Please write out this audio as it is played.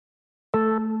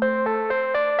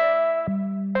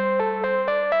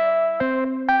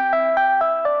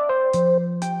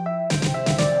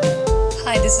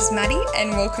this is Maddie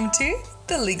and welcome to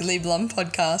the Legally Blonde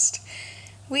podcast.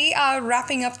 We are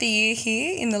wrapping up the year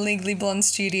here in the Legally Blonde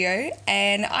studio,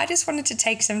 and I just wanted to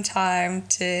take some time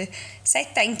to say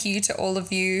thank you to all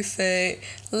of you for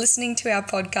listening to our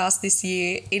podcast this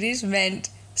year. It has meant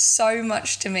so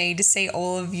much to me to see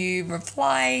all of you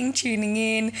replying, tuning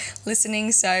in,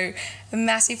 listening. So a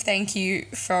massive thank you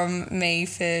from me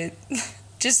for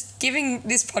just giving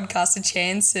this podcast a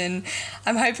chance, and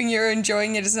I'm hoping you're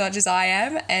enjoying it as much as I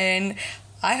am, and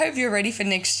I hope you're ready for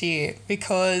next year,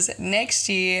 because next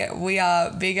year we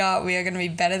are bigger, we are going to be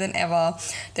better than ever.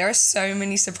 There are so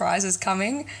many surprises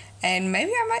coming, and maybe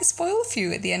I might spoil a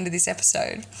few at the end of this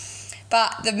episode.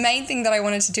 But the main thing that I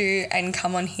wanted to do and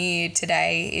come on here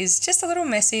today is just a little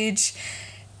message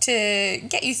to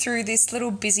get you through this little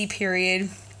busy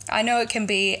period. I know it can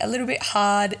be a little bit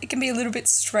hard, it can be a little bit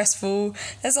stressful.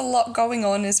 There's a lot going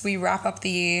on as we wrap up the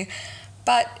year,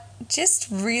 but just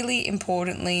really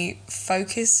importantly,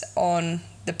 focus on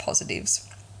the positives.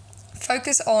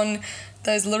 Focus on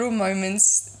those little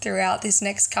moments throughout this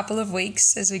next couple of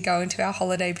weeks as we go into our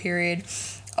holiday period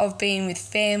of being with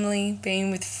family,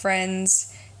 being with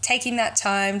friends, taking that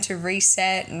time to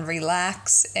reset and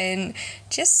relax and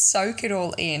just soak it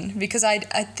all in, because I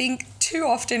think too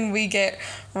often we get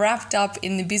wrapped up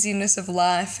in the busyness of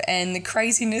life and the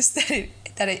craziness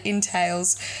that it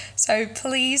entails. So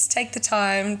please take the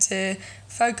time to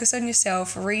focus on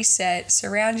yourself, reset,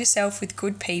 surround yourself with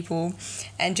good people,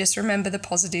 and just remember the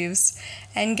positives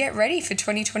and get ready for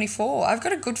 2024. I've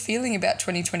got a good feeling about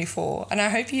 2024, and I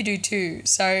hope you do too.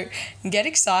 So get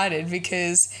excited,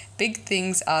 because big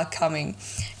things are coming.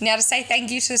 Now, to say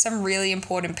thank you to some really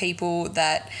important people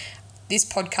that this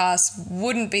podcast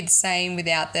wouldn't be the same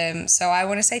without them. So I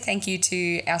want to say thank you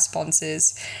to our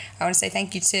sponsors. I want to say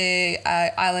thank you to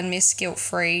Island Mist Guilt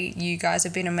Free. You guys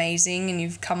have been amazing and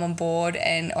you've come on board,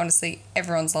 and honestly,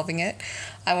 everyone's loving it.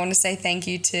 I want to say thank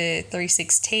you to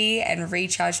 36T and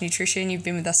Recharge Nutrition. You've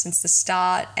been with us since the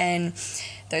start, and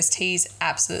those teas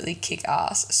absolutely kick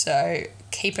ass. So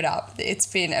keep it up. It's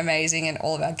been amazing and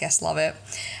all of our guests love it.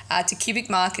 To Cubic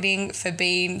Marketing for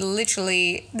being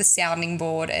literally the sounding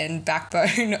board and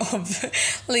backbone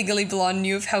of Legally Blonde.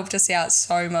 You have helped us out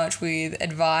so much with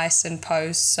advice and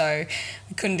posts, so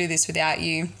we couldn't do this without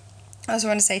you. I also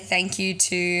want to say thank you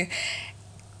to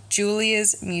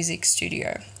Julia's Music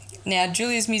Studio. Now,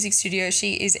 Julia's Music Studio,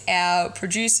 she is our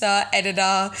producer,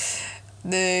 editor,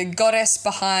 the goddess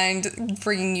behind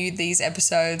bringing you these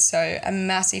episodes. So a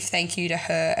massive thank you to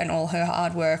her and all her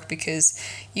hard work, because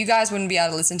you guys wouldn't be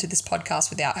able to listen to this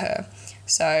podcast without her.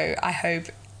 So I hope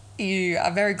you are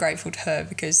very grateful to her,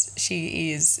 because she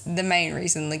is the main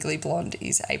reason Legally Blonde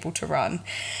is able to run.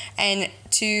 And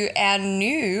to our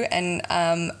new and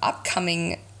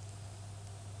upcoming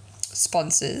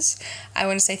sponsors, I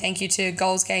want to say thank you to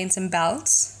Goals, Gains and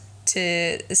Balance,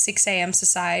 to the 6am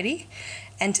Society,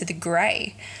 and to the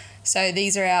Grey. So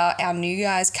these are our new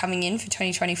guys coming in for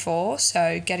 2024,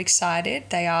 so get excited.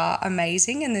 They are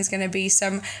amazing, and there's going to be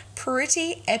some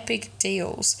pretty epic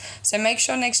deals. So make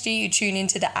sure next year you tune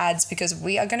into the ads, because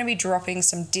we are going to be dropping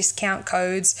some discount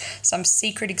codes, some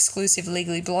secret exclusive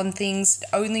Legally Blonde things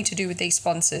only to do with these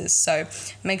sponsors. So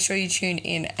make sure you tune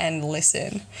in and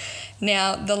listen.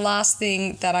 Now, the last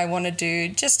thing that I want to do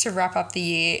just to wrap up the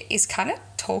year is kind of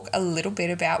talk a little bit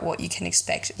about what you can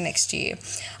expect next year.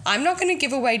 I'm not going to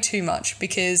give away too much,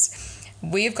 because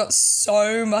we've got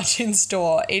so much in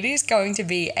store. It is going to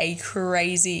be a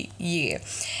crazy year.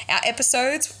 Our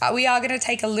episodes, we are going to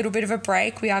take a little bit of a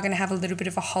break. We are going to have a little bit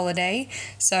of a holiday.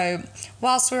 So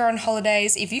whilst we're on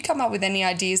holidays, if you come up with any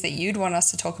ideas that you'd want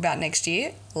us to talk about next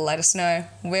year, let us know.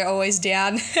 We're always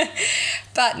down.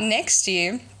 But next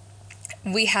year,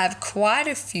 we have quite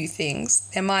a few things.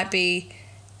 There might be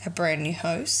a brand new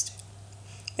host.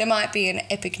 There might be an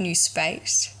epic new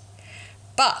space.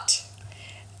 But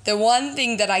the one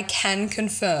thing that I can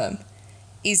confirm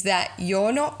is that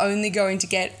you're not only going to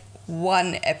get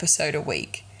one episode a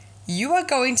week, you are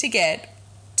going to get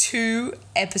 2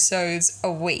 episodes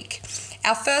a week.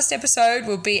 Our first episode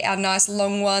will be our nice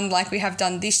long one like we have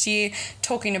done this year,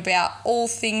 talking about all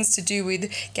things to do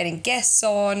with getting guests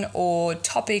on or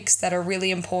topics that are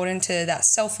really important to that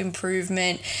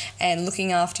self-improvement and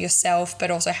looking after yourself,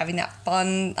 but also having that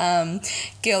fun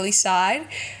girly side.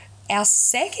 Our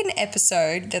second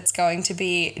episode that's going to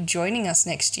be joining us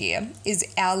next year is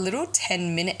our little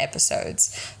 10-minute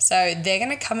episodes. So they're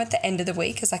going to come at the end of the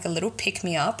week as like a little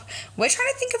pick-me-up. We're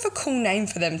trying to think of a cool name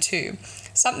for them too.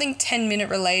 Something 10-minute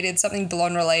related, something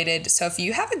blonde related. So if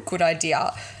you have a good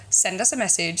idea, send us a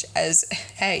message as,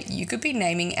 hey, you could be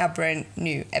naming our brand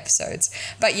new episodes.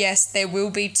 But yes, there will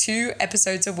be 2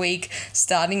 episodes a week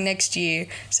starting next year.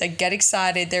 So get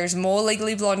excited. There is more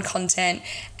Legally Blonde content,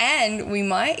 and we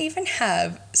might even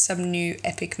have some new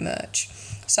epic merch.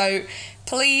 So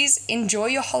please enjoy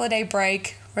your holiday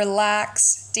break,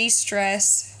 relax,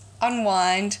 de-stress,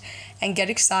 unwind, and get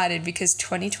excited because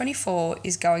 2024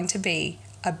 is going to be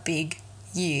a big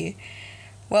year.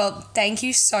 Well, thank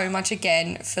you so much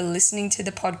again for listening to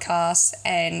the podcast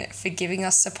and for giving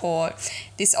us support.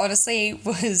 This honestly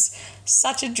was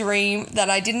such a dream that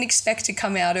I didn't expect to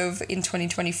come out of in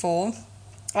 2024.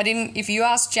 If you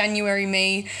asked January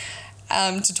me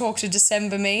to talk to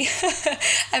December me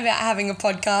about having a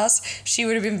podcast, she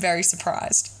would have been very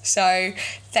surprised. So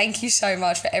thank you so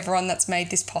much for everyone that's made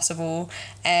this possible,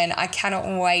 and I cannot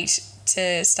wait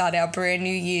to start our brand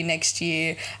new year next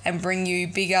year and bring you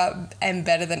bigger and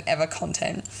better than ever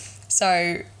content.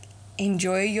 So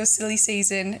enjoy your silly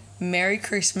season. Merry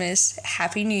Christmas.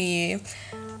 Happy New Year.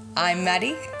 I'm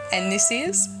Maddie, and this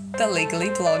is the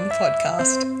Legally Blonde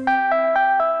podcast.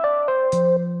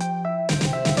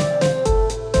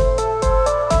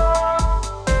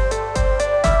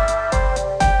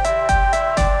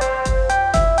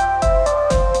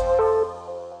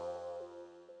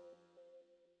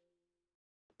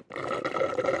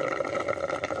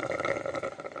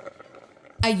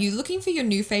 Are you looking for your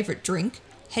new favourite drink?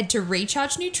 Head to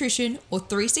Recharge Nutrition or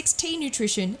 36T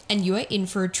Nutrition and you are in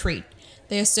for a treat.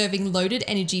 They are serving loaded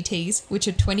energy teas, which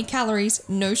are 20 calories,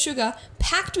 no sugar,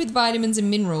 packed with vitamins and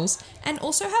minerals, and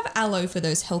also have aloe for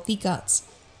those healthy guts.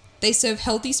 They serve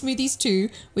healthy smoothies too,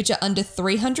 which are under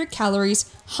 300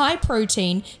 calories, high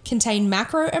protein, contain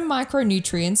macro and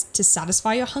micronutrients to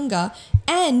satisfy your hunger,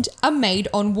 and are made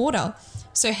on water.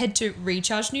 So head to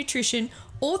Recharge Nutrition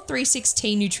or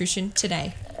 36T Nutrition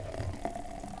today.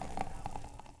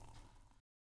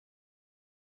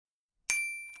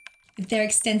 With their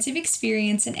extensive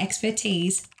experience and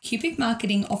expertise, Cubic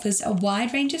Marketing offers a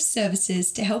wide range of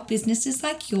services to help businesses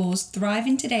like yours thrive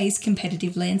in today's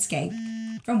competitive landscape.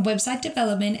 From website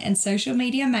development and social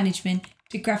media management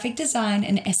to graphic design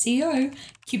and SEO,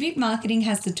 Cubic Marketing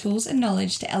has the tools and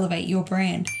knowledge to elevate your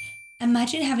brand.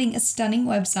 Imagine having a stunning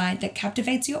website that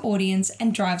captivates your audience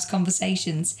and drives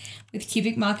conversations. With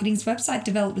Cubic Marketing's website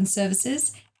development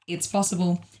services, it's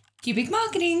possible. Cubic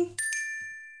Marketing.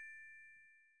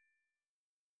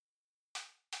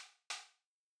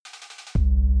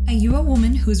 Are you a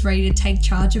woman who is ready to take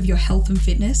charge of your health and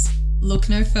fitness? Look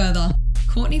no further.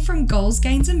 Courtney from Goals,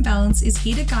 Gains and Balance is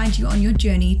here to guide you on your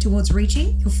journey towards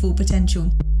reaching your full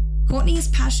potential. Courtney is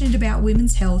passionate about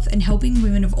women's health and helping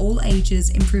women of all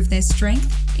ages improve their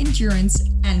strength, endurance,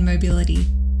 and mobility.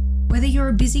 Whether you're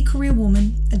a busy career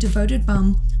woman, a devoted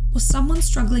mum, or someone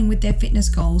struggling with their fitness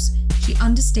goals, she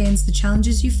understands the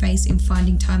challenges you face in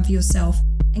finding time for yourself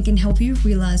and can help you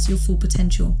realize your full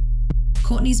potential.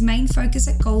 Courtney's main focus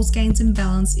at Goals, Gains and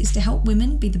Balance is to help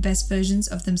women be the best versions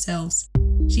of themselves.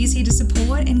 She is here to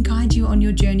support and guide you on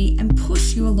your journey and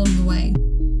push you along the way.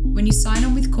 When you sign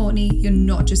on with Courtney, you're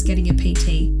not just getting a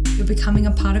PT, you're becoming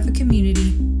a part of a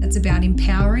community that's about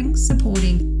empowering,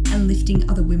 supporting, and lifting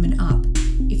other women up.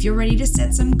 If you're ready to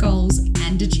set some goals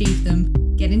and achieve them,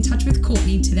 get in touch with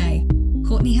Courtney today.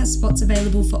 Courtney has spots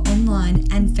available for online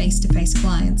and face-to-face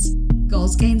clients.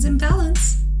 Goals, Gains and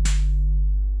Balance.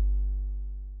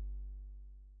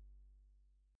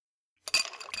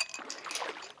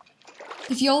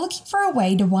 If you're looking for a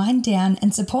way to wind down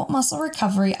and support muscle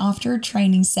recovery after a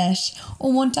training sesh,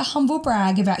 or want to humble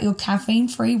brag about your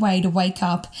caffeine-free way to wake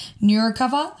up,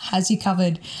 NeuroCover has you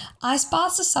covered. Ice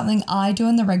baths are something I do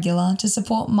on the regular to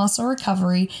support muscle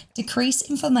recovery, decrease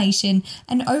inflammation,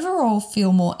 and overall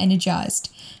feel more energized.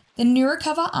 The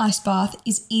NeuroCover ice bath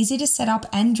is easy to set up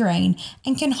and drain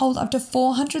and can hold up to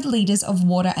 400 litres of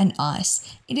water and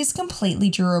ice. It is completely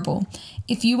durable.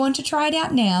 If you want to try it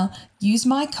out now, use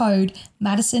my code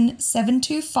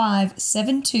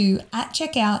Madison72572 at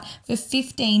checkout for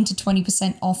 15 to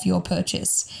 20% off your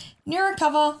purchase.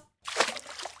 NeuroCover.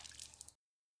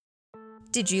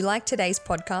 Did you like today's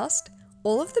podcast?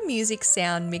 All of the music,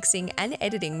 sound, mixing, and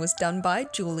editing was done by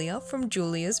Julia from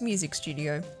Julia's Music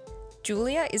Studio.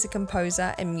 Julia is a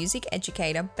composer and music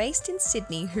educator based in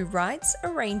Sydney who writes,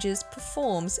 arranges,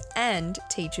 performs, and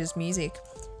teaches music.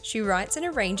 She writes and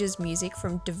arranges music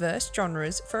from diverse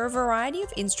genres for a variety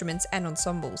of instruments and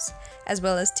ensembles, as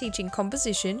well as teaching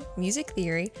composition, music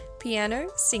theory,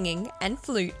 piano, singing, and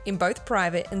flute in both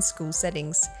private and school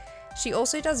settings. She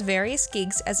also does various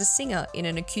gigs as a singer in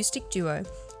an acoustic duo.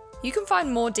 You can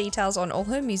find more details on all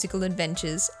her musical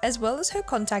adventures, as well as her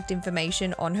contact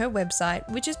information on her website,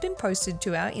 which has been posted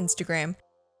to our Instagram.